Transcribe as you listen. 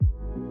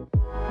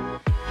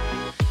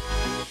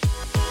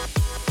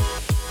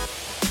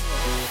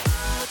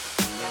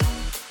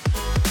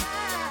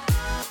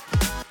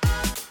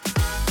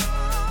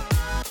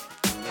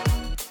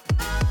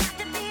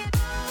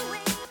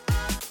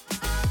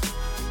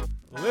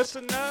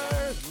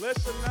Listeners,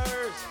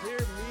 hear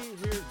me,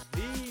 hear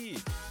thee.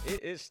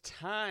 It is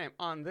time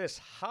on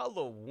this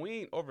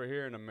Halloween over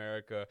here in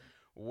America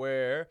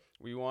where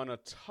we want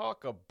to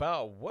talk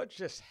about what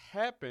just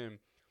happened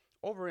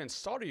over in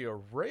Saudi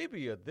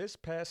Arabia this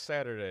past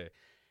Saturday.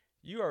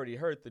 You already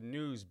heard the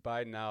news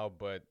by now,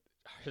 but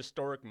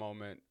historic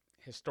moment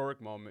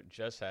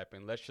just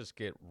happened. Let's just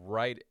get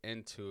right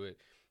into it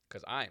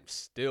because I am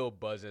still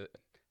buzzing,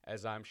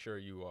 as I'm sure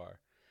you are.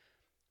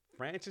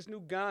 Francis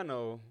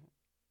Ngannou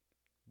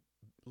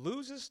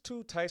loses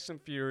to Tyson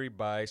Fury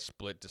by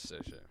split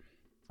decision.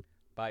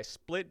 By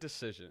split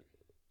decision.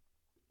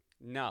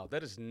 Now,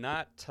 that does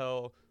not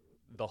tell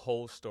the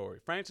whole story.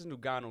 Francis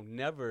Ngannou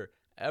never,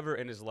 ever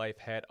in his life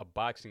had a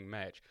boxing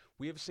match.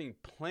 We have seen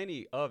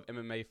plenty of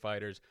MMA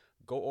fighters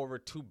go over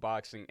to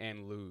boxing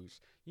and lose.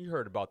 You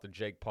heard about the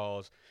Jake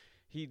Pauls.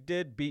 He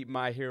did beat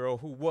my hero,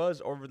 who was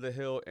over the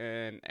hill,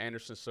 in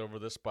Anderson Silva,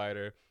 the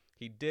Spider.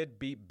 He did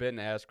beat Ben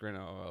Askren,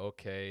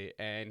 okay,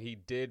 and he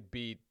did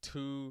beat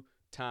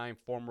two-time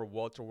former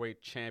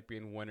welterweight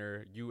champion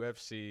winner,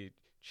 UFC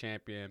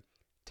champion,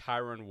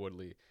 Tyron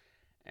Woodley.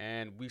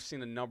 And we've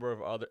seen a number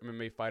of other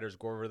MMA fighters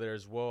go over there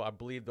as well. I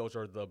believe those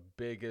are the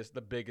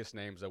biggest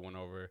names that went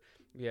over.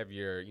 You have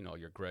your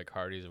Greg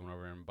Hardys that went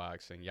over in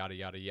boxing, yada,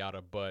 yada,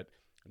 yada. But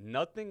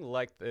nothing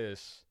like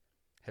this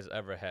has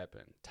ever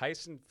happened.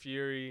 Tyson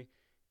Fury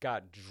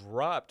got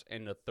dropped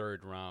in the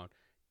third round,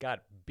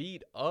 got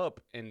beat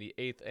up in the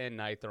 8th and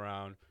 9th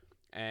round,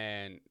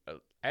 and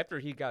after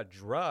he got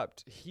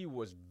dropped, he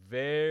was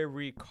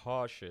very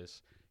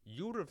cautious.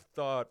 You'd have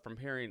thought from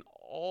hearing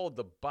all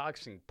the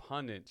boxing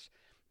pundits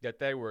that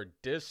they were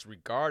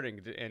disregarding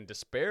and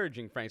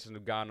disparaging Francis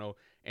Ngannou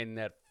in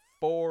that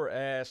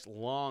 4-ass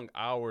long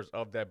hours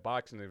of that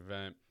boxing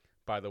event.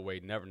 By the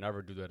way,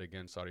 never do that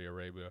again, Saudi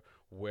Arabia,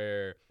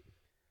 where,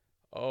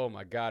 oh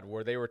my God,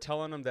 where they were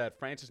telling him that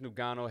Francis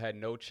Ngannou had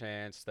no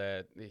chance,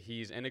 that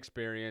he's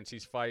inexperienced,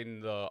 he's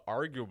fighting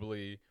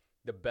arguably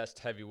the best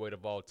heavyweight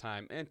of all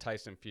time in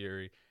Tyson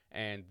Fury,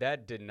 and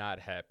that did not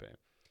happen.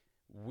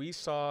 We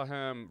saw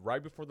him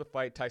right before the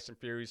fight. Tyson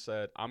Fury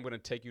said, "I'm going to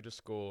take you to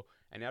school."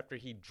 And after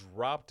he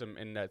dropped him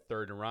in that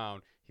third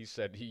round, he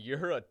said,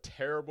 "You're a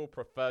terrible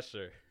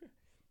professor."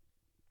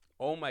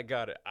 Oh my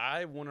God.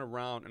 I went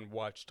around and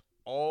watched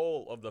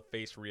all of the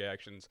face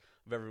reactions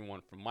of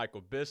everyone from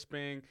Michael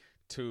Bisping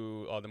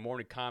to the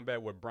Morning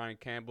Combat with Brian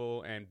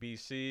Campbell and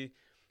BC,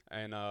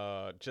 and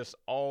just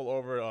all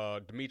over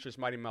Demetrius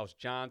Mighty Mouse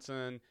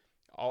Johnson.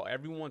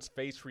 Everyone's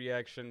face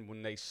reaction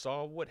when they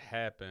saw what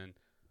happened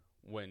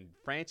when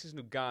Francis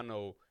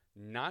Ngannou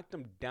knocked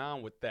him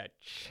down with that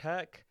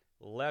check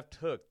left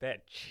hook,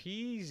 that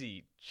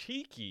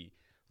cheeky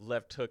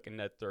left hook in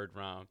that third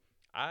round.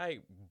 I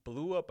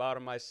blew up out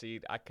of my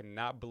seat. I could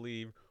not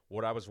believe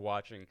what I was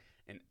watching.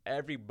 And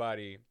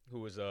everybody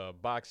who was a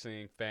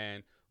boxing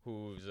fan,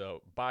 who's a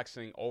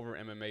boxing over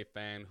MMA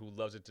fan, who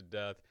loves it to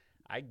death,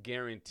 I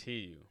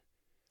guarantee you,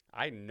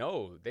 I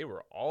know they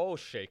were all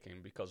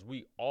shaking because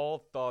we all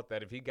thought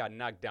that if he got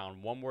knocked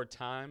down one more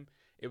time,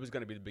 it was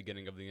going to be the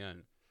beginning of the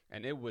end.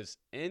 And it was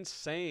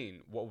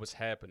insane what was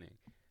happening.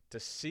 To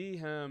see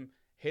him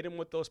hit him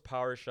with those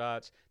power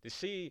shots, to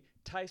see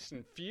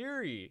Tyson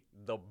Fury,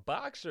 the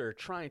boxer,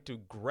 trying to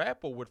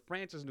grapple with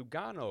Francis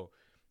Ngannou.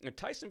 And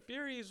Tyson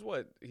Fury is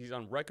he's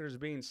on record as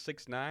being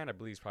 6'9". I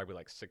believe he's probably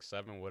like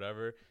 6'7",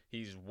 whatever.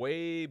 He's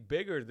way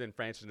bigger than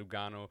Francis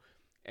Ngannou.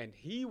 And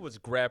he was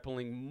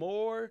grappling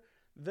more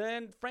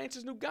than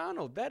Francis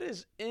Ngannou. That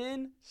is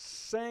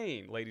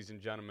insane, ladies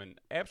and gentlemen.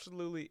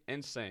 Absolutely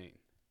insane.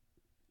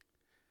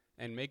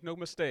 And make no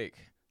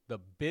mistake, the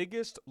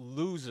biggest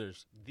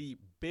losers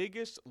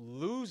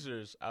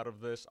out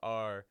of this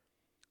are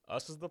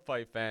us as the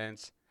fight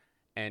fans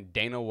and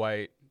Dana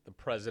White, the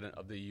president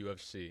of the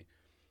UFC.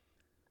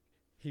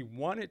 He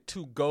wanted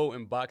to go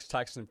and box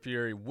Tyson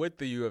Fury with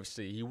the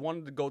UFC. He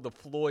wanted to go the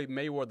Floyd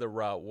Mayweather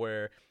route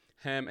where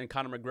him and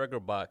Conor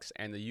McGregor box,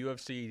 and the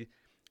UFC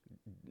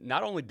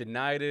not only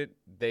denied it,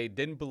 they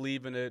didn't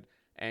believe in it,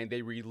 and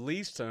they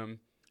released him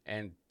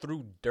and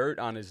threw dirt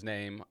on his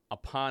name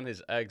upon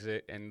his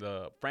exit. And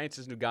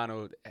Francis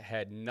Ngannou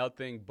had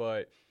nothing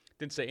but,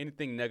 didn't say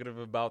anything negative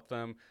about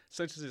them,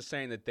 essentially just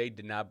saying that they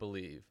did not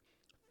believe.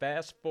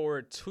 Fast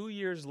forward 2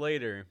 years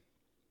later,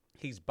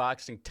 he's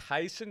boxing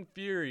Tyson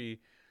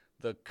Fury,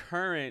 the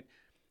current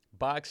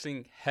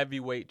boxing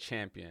heavyweight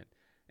champion.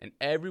 And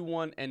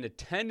everyone in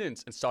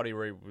attendance in Saudi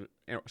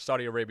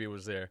Arabia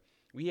was there.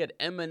 We had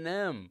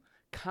Eminem,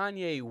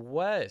 Kanye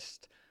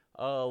West,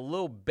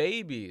 Lil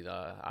Baby.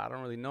 I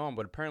don't really know him,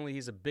 but apparently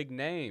he's a big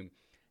name.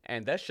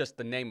 And that's just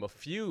to name a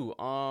few.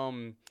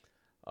 Messi,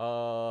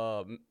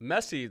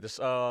 the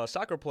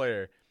soccer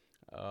player.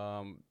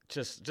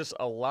 Just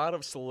a lot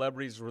of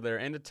celebrities were there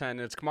in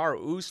attendance.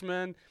 Kamaru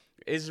Usman,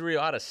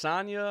 Israel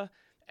Adesanya,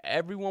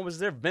 everyone was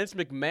there. Vince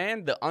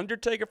McMahon, The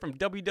Undertaker from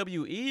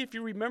WWE, if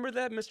you remember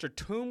that, Mr.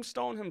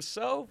 Tombstone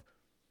himself.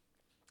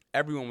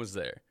 Everyone was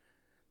there.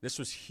 This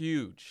was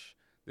huge.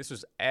 This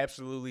was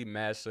absolutely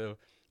massive.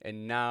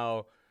 And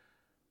now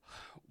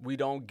we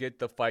don't get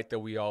the fight that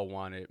we all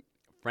wanted.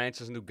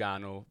 Francis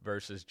Ngannou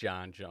versus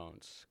John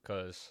Jones,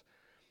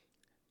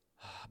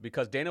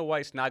 because Dana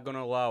White's not going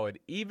to allow it,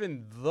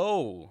 even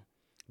though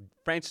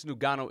Francis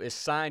Ngannou is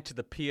signed to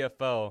the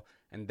PFL,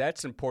 and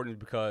that's important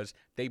because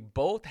they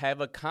both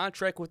have a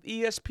contract with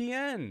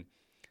ESPN.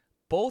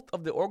 Both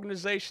of the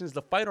organizations,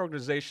 the fight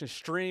organizations,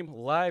 stream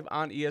live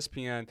on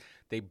ESPN.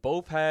 They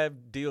both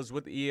have deals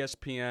with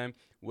ESPN,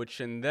 which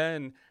and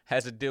then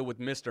has a deal with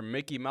Mr.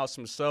 Mickey Mouse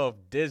himself,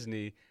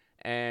 Disney,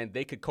 and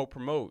they could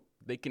co-promote.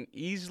 They can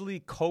easily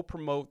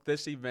co-promote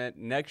this event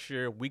next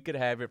year. We could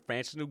have it,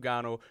 Francis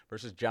Ngannou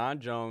versus John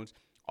Jones.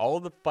 All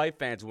of the fight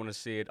fans want to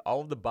see it. All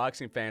of the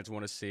boxing fans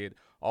want to see it.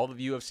 All of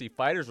the UFC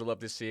fighters would love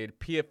to see it.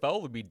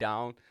 PFL would be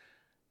down,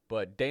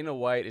 but Dana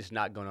White is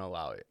not going to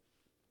allow it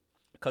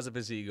because of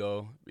his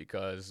ego,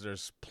 because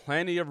there's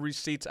plenty of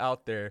receipts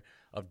out there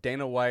of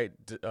Dana White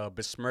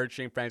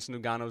besmirching Francis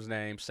Ngannou's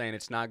name, saying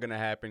it's not going to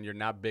happen, you're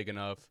not big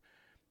enough.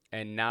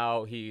 And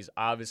now he's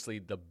obviously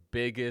the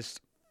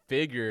biggest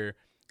figure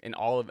in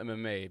all of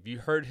MMA. If you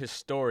heard his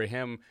story,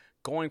 him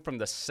going from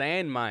the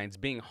sand mines,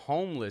 being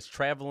homeless,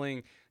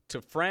 traveling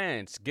to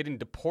France, getting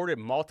deported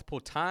multiple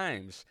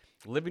times,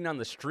 living on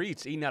the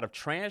streets, eating out of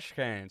trash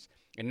cans,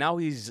 and now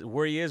he's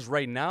where he is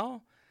right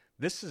now.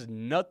 This is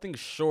nothing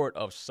short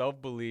of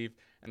self-belief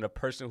and a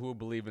person who will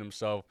believe in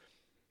himself,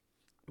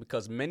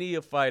 because many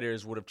of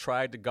fighters would have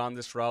tried to gone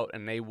this route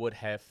and they would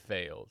have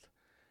failed.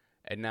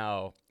 And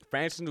now,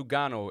 Francis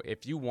Ngannou,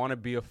 if you want to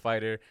be a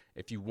fighter,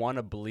 if you want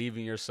to believe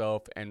in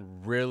yourself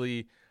and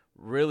really,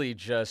 really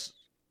just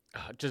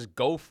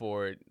go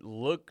for it,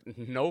 look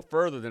no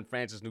further than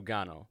Francis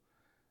Ngannou.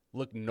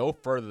 Look no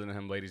further than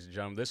him, ladies and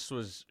gentlemen. This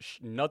was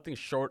nothing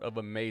short of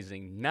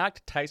amazing.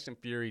 Knocked Tyson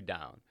Fury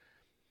down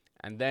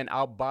and then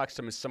outboxed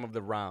him in some of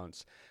the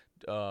rounds.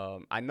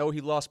 I know he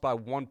lost by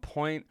 1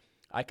 point.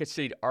 I could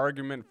see the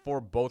argument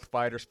for both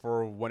fighters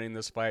for winning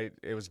this fight.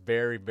 It was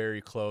very,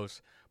 very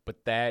close,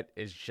 but that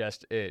is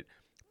just it.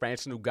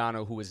 Francis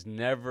Ngannou, who has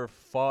never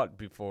fought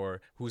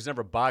before, who's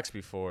never boxed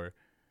before,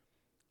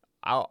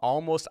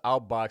 almost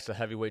outboxed the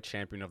heavyweight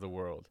champion of the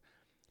world.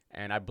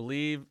 And I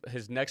believe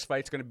his next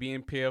fight's going to be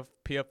in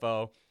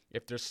PFL.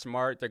 If they're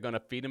smart, they're going to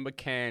feed him a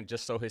can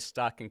just so his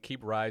stock can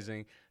keep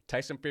rising.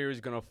 Tyson Fury is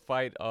going to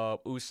fight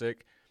Usyk.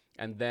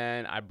 And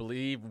then I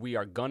believe we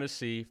are going to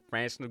see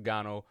Francis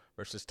Ngannou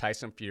versus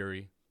Tyson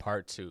Fury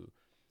Part 2.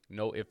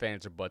 No ifs,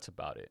 ands, or buts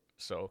about it.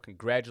 So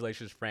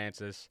congratulations,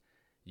 Francis.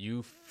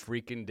 You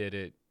freaking did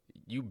it.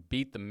 You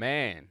beat the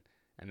man.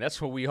 And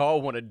that's what we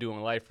all want to do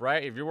in life,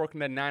 right? If you're working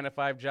that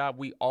 9-to-5 job,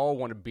 we all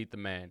want to beat the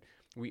man.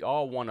 We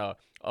all want to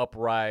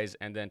uprise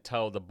and then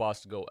tell the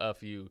boss to go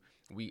F you.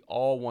 We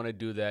all want to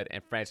do that,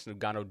 and Francis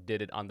Ngannou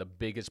did it on the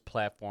biggest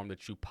platform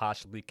that you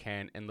possibly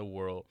can in the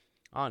world,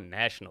 on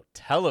national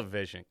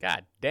television.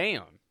 God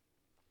damn.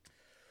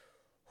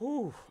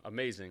 Whew,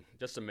 amazing.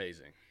 Just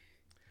amazing.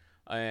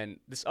 And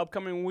this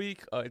upcoming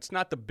week, it's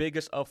not the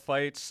biggest of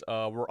fights.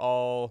 We're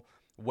all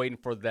waiting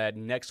for that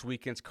next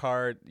weekend's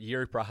card,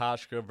 Yuri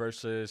Prochazka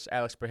versus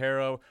Alex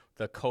Pereira,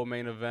 the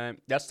co-main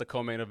event. That's the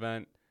co-main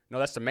event. No,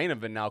 that's the main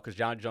event now because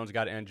John Jones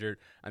got injured.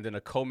 And then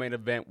the co-main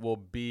event will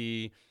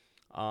be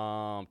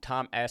Tom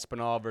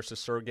Aspinall versus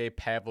Sergey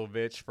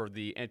Pavlovich for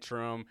the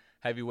interim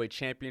heavyweight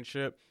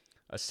championship.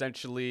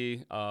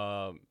 Essentially,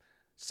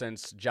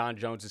 since John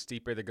Jones and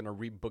Stipe, they're going to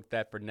rebook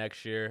that for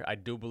next year. I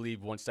do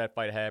believe once that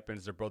fight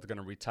happens, they're both going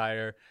to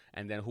retire.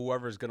 And then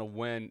whoever is going to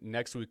win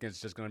next weekend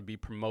is just going to be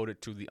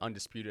promoted to the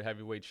undisputed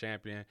heavyweight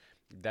champion.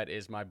 That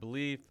is my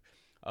belief.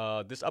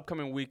 This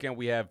upcoming weekend,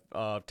 we have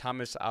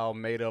Thomas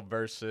Almeida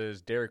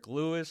versus Derek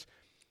Lewis.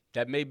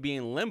 That may be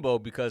in limbo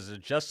because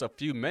just a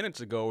few minutes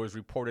ago it was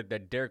reported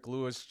that Derek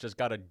Lewis just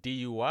got a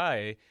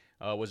DUI,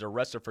 was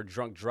arrested for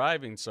drunk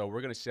driving. So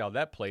we're going to see how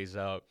that plays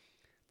out.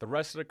 The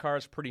rest of the card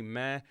is pretty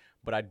meh,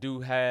 but I do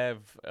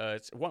have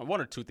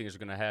one or two things are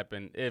going to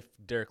happen if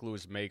Derek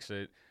Lewis makes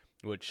it,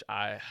 which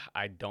I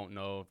don't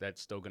know if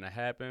that's still going to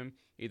happen.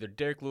 Either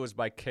Derek Lewis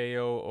by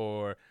KO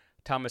or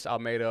Thomas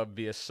Almeida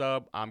via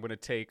sub. I'm going to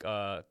take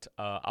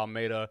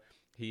Almeida.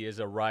 He is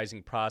a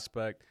rising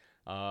prospect.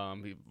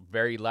 He's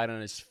very light on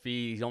his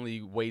feet. He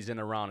only weighs in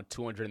around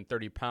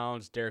 230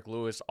 pounds. Derek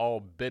Lewis, all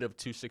bit of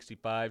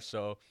 265.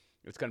 So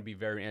it's going to be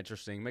very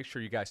interesting. Make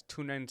sure you guys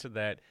tune into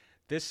that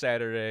this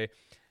Saturday.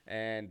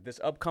 And this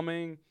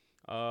upcoming,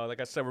 like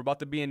I said, we're about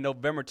to be in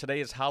November. Today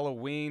is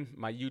Halloween.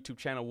 My YouTube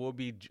channel will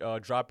be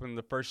dropping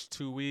the first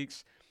 2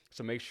 weeks.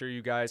 So make sure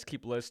you guys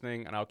keep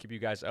listening, and I'll keep you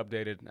guys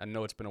updated. I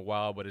know it's been a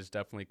while, but it's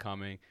definitely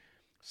coming.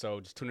 So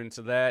just tune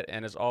into that.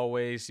 And as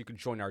always, you can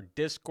join our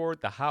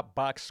Discord, the Hot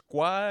Box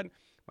Squad.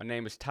 My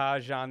name is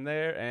Taj on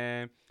there.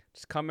 And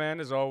just come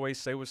in, as always,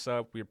 say what's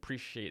up. We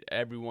appreciate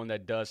everyone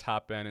that does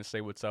hop in and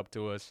say what's up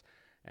to us.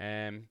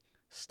 And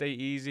stay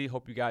easy.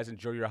 Hope you guys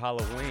enjoy your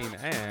Halloween.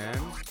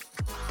 And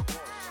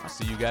I'll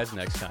see you guys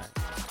next time.